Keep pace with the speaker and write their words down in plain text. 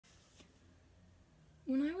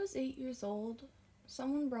When I was 8 years old,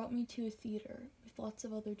 someone brought me to a theater with lots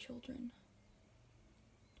of other children.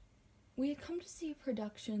 We had come to see a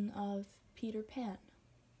production of Peter Pan,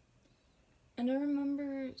 and I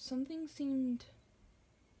remember something seemed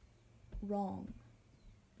wrong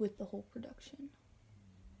with the whole production.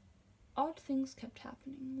 Odd things kept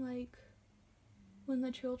happening, like when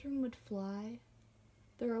the children would fly,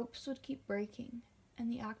 the ropes would keep breaking,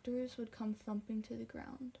 and the actors would come thumping to the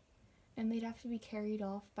ground, and they'd have to be carried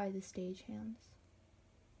off by the stagehands.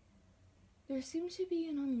 There seemed to be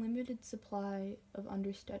an unlimited supply of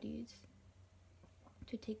understudies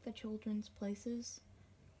to take the children's places,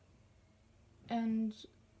 and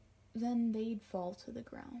then they'd fall to the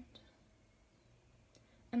ground.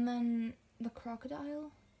 And then the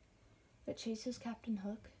crocodile that chases Captain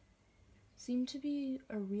Hook seemed to be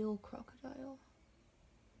a real crocodile,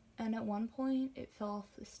 and at one point it fell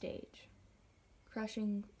off the stage,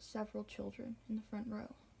 crushing several children in the front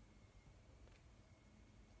row.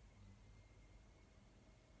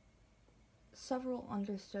 Several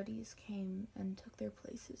understudies came and took their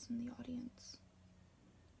places in the audience.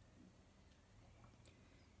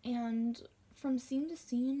 And from scene to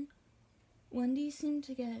scene, Wendy seemed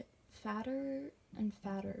to get fatter and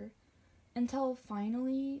fatter until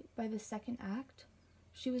finally, by the second act,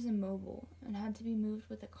 she was immobile and had to be moved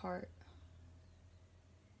with a cart.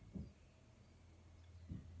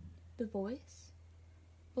 The voice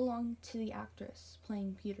belonged to the actress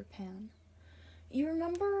playing Peter Pan. You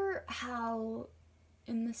remember how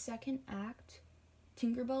in the second act,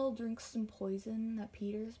 Tinkerbell drinks some poison that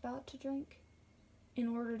Peter's about to drink in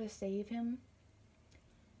order to save him?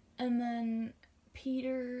 And then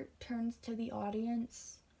Peter turns to the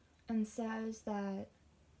audience and says that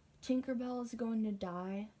Tinkerbell is going to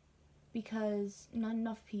die because not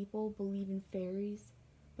enough people believe in fairies,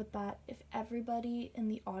 but that if everybody in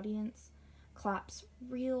the audience claps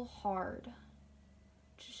real hard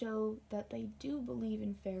to show that they do believe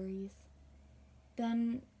in fairies,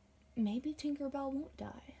 then maybe Tinkerbell won't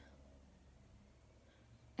die.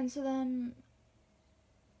 And so then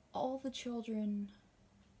all the children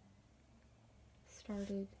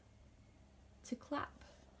started to clap.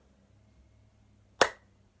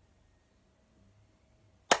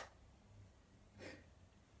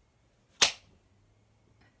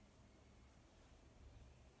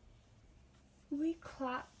 We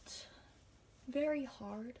clapped very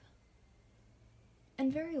hard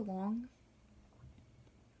and very long.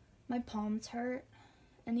 My palms hurt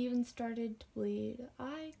and even started to bleed.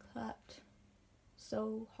 I clapped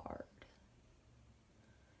so hard.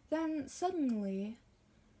 Then suddenly,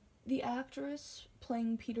 the actress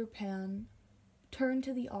playing Peter Pan turned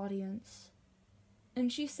to the audience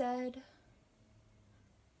and she said,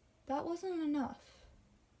 "That wasn't enough.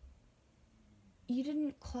 You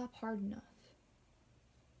didn't clap hard enough.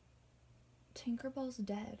 Tinkerbell's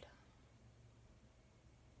dead."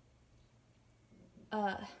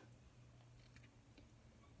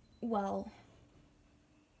 Well,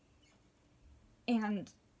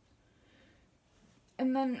 and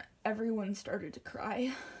then everyone started to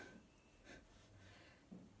cry.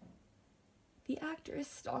 The actress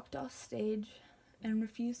stalked off stage and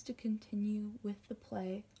refused to continue with the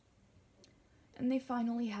play, and they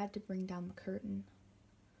finally had to bring down the curtain.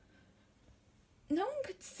 No one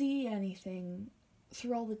could see anything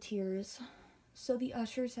through all the tears, so the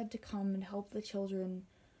ushers had to come and help the children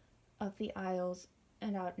up the aisles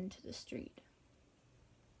and out into the street.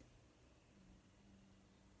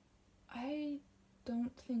 I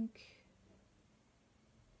don't think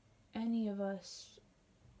any of us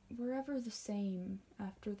were ever the same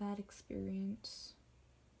after that experience.